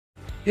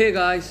Hey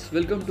guys,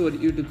 welcome to our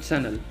YouTube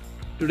channel.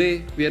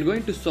 Today we are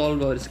going to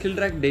solve our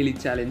skillrack daily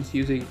challenge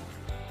using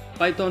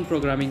Python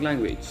programming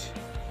language.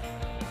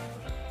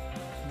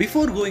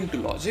 Before going to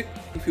logic,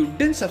 if you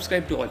didn't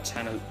subscribe to our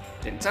channel,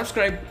 then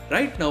subscribe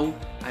right now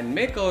and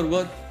make our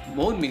work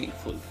more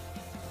meaningful.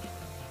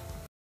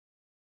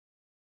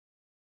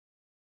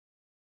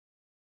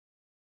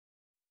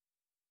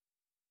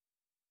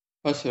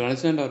 First, to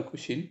understand our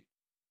question,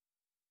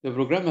 the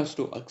program has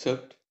to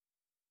accept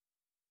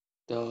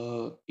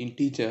the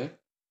integer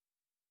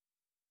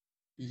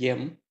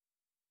m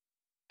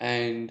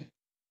and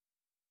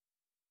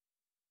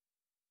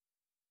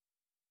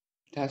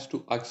it has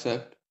to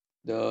accept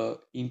the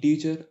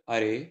integer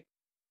array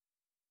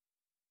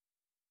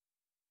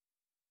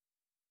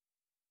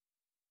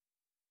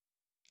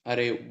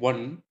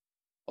 1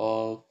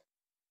 of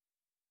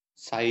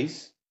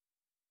size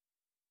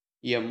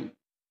m,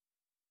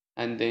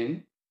 and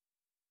then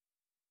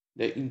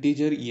the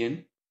integer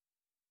n,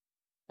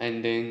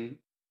 and then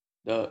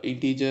the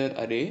integer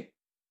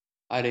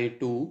array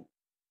 2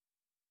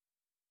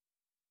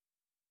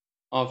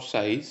 of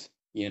size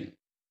n.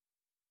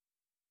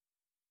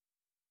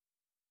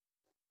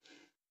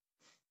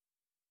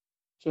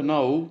 So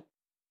now,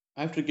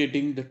 after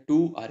getting the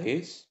two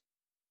arrays,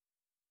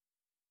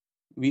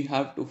 we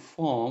have to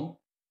form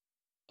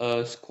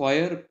a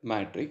square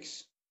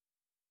matrix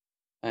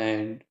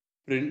and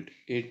print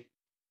it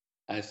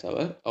as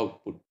our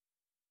output.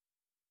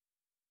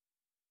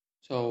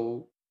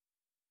 So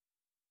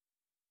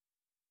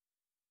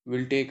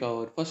we'll take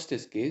our first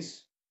test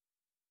case.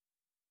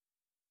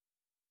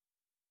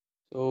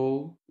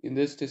 So in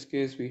this test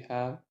case, we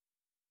have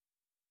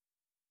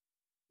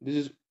this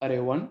is array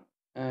 1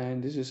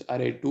 and this is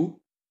array 2.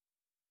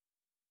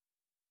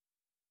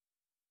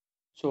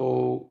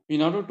 So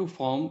in order to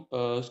form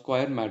a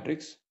square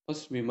matrix,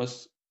 first we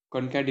must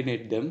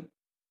concatenate them.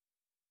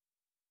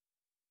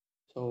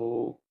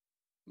 So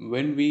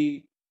when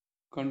we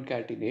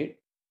concatenate,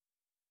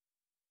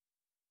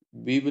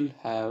 we will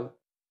have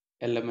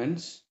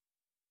elements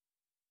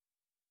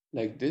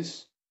like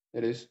this.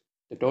 That is,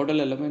 the total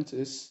elements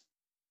is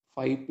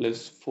 5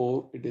 plus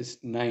 4, it is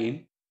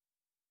 9.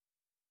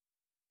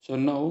 So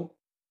now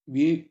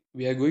we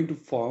are going to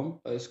form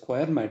a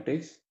square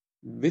matrix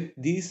with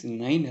these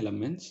 9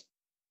 elements.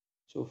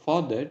 So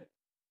for that,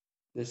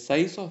 the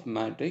size of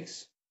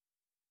matrix,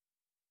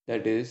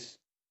 that is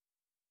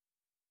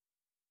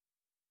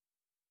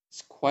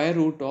square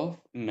root of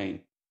 9.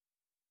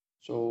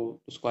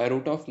 So the square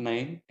root of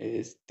 9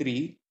 is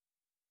 3.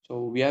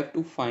 So we have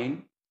to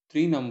find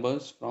three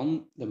numbers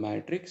from the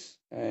matrix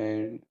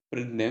and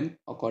print them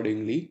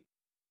accordingly.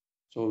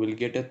 So we'll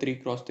get a 3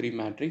 cross 3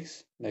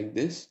 matrix like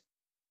this.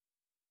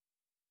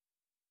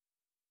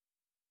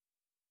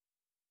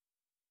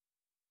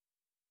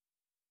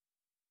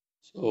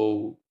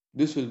 So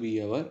this will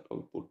be our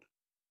output.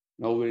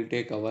 Now we'll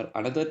take our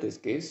another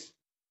test case.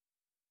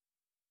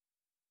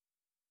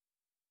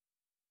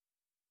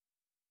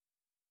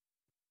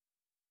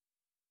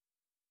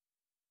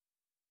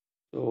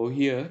 So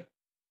here,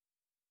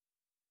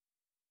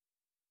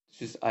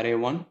 this is array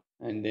 1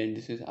 and then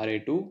this is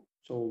array 2.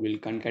 So we'll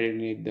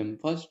concatenate them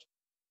first.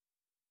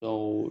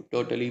 So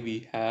totally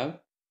we have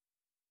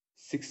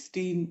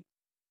 16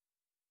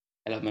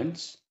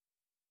 elements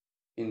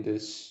in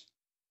this.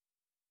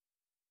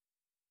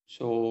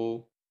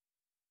 So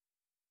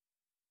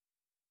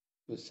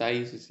the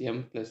size is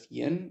m plus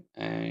n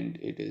and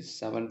it is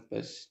 7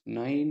 plus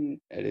 9,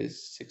 it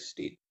is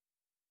 16.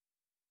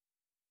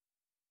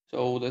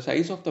 So the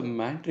size of the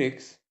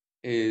matrix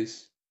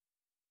is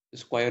the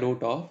square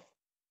root of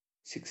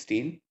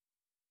 16,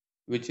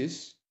 which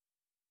is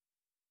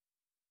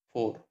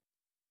 4.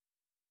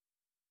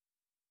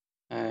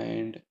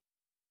 And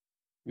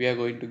we are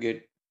going to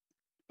get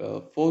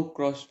a 4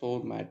 cross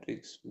 4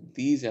 matrix with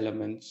these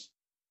elements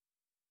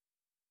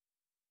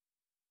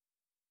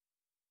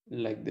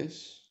like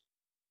this: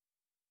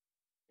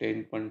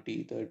 10,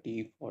 20,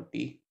 30,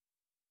 40,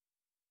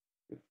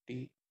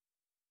 50,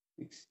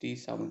 60,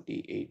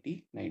 70,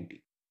 80,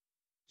 90.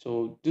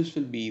 So this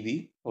will be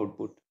the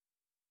output.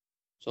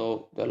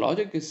 So the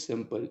logic is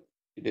simple.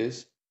 It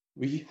is,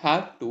 we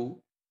have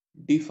to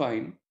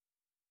define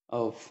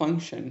a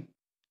function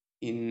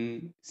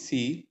in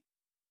C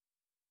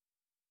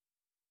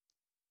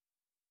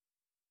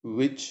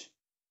which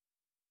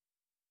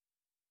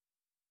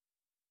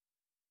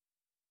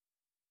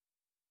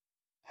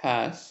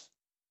has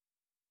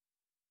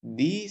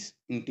these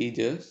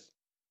integers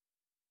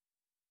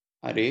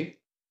array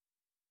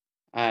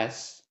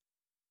as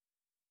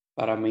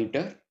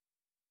parameter,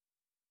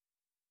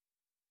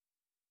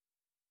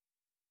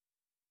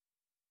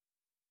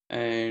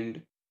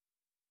 and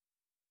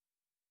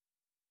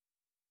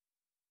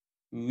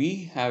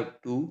we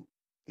have to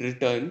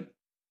return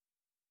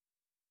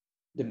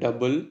the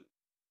double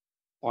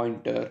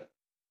pointer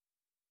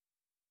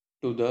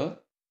to the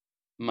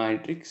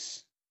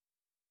matrix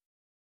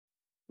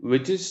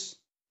which is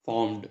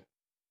formed.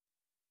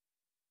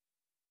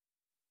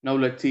 Now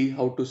let's see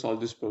how to solve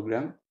this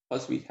program.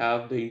 First we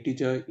have the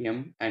integer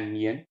m and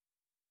n.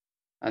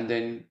 and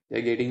then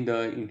they're getting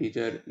the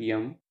integer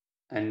m,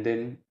 and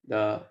then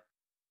the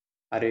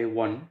array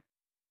 1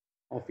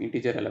 of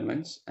integer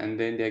elements, and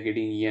then they are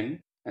getting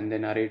n, and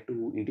then array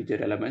 2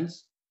 integer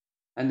elements,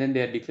 and then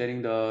they are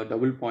declaring the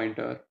double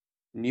pointer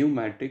new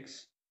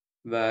matrix,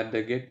 where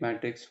the get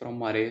matrix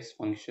from arrays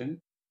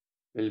function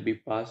will be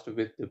passed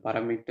with the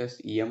parameters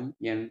em,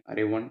 n,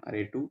 array 1,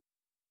 array 2,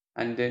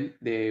 and then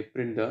they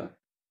print the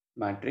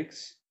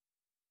matrix,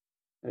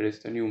 that is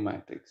the new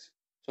matrix.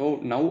 So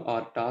now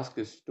our task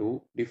is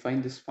to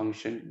define this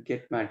function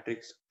get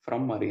matrix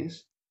from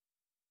arrays,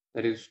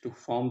 that is to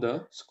form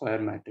the square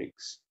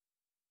matrix.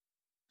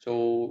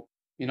 So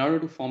in order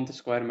to form the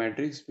square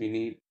matrix, we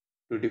need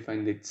to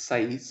define its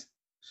size.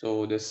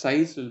 So the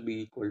size will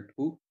be equal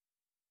to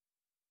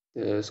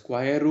the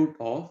square root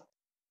of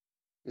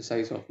the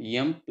size of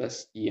m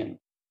plus n.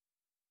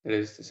 That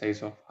is the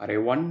size of array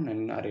 1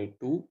 and array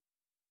 2,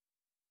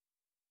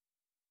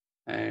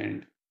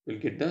 and we'll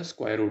get the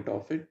square root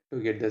of it to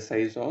get the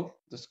size of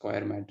the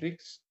square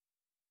matrix.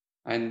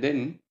 And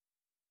then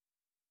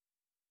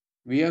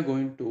we are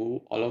going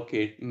to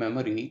allocate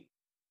memory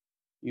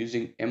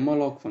using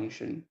malloc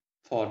function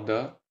for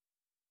the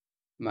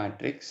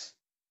matrix.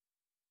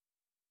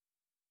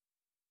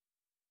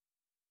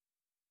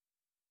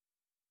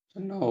 So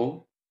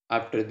now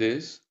after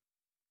this,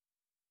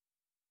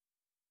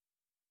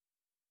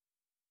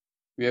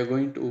 we are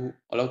going to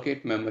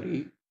allocate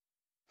memory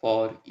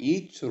for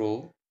each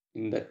row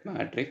in that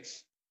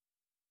matrix.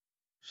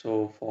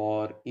 So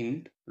for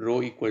int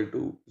row equal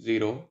to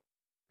 0,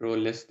 row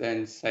less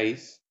than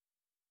size,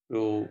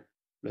 row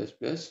plus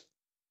plus,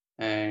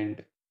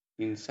 and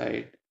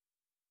inside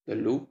the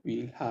loop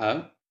we'll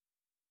have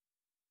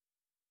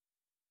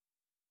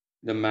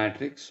the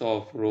matrix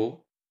of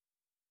row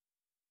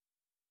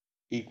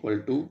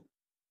equal to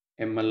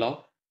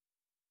malloc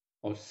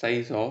of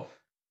size of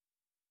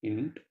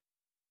int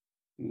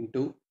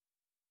into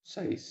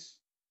size.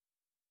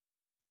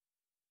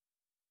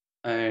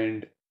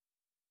 And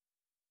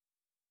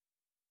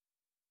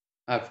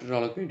after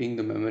allocating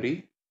the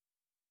memory,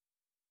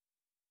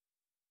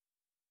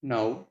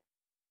 now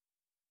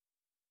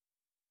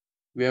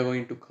we are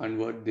going to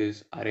convert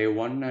this array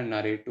 1 and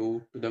array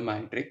 2 to the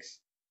matrix.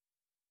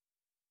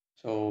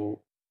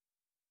 So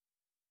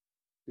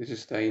this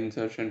is the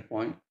insertion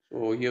point.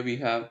 So here we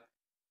have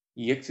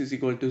x is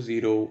equal to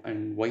 0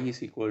 and y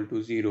is equal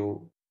to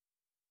 0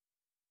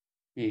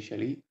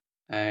 initially,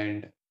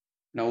 and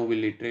now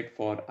we'll iterate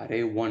for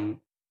array 1.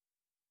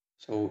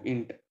 So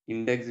int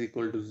index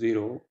equal to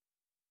 0,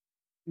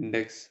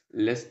 index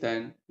less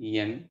than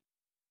m,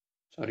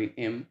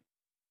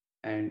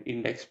 and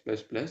index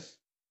plus plus,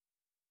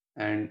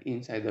 and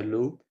inside the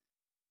loop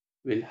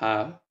we'll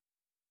have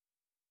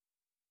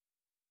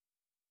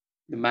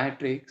the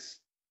matrix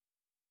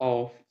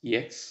of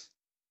x,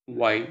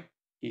 y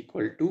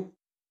equal to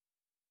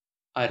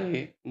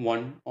array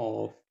 1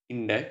 of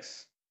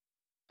index,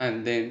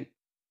 and then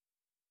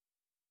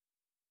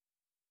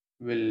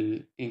we'll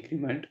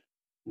increment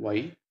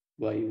y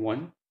by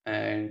 1,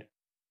 and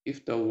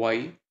if the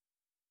y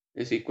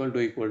is equal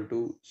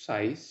to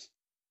size,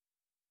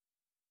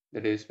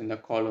 that is when the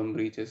column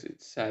reaches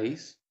its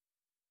size,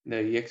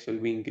 the x will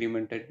be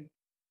incremented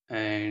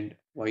and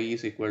y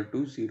is equal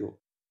to 0.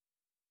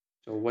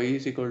 So y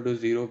is equal to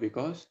 0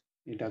 because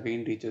it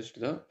again reaches to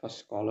the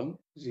first column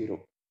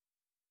 0.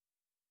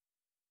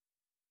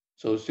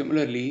 So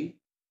similarly,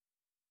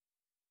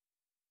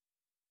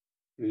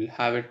 we'll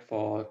have it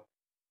for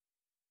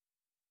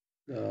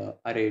the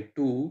array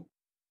 2,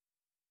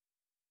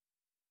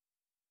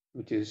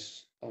 which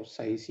is of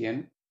size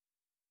n,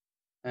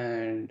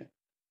 and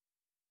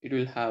it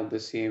will have the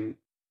same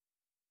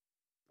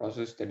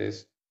process, that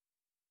is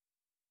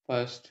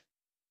first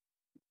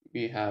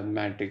we have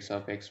matrix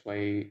of x,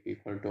 y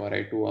equal to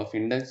array 2 of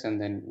index,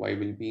 and then y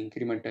will be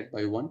incremented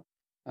by 1,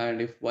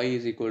 and if y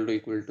is equal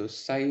to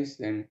size,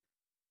 then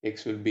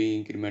x will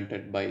be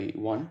incremented by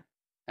 1,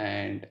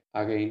 and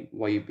again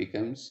y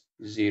becomes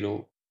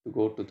 0 to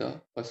go to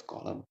the first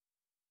column,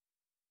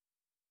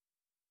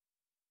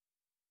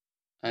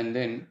 and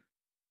then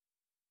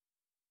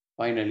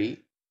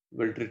finally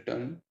we'll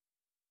return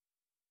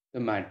the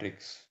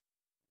matrix.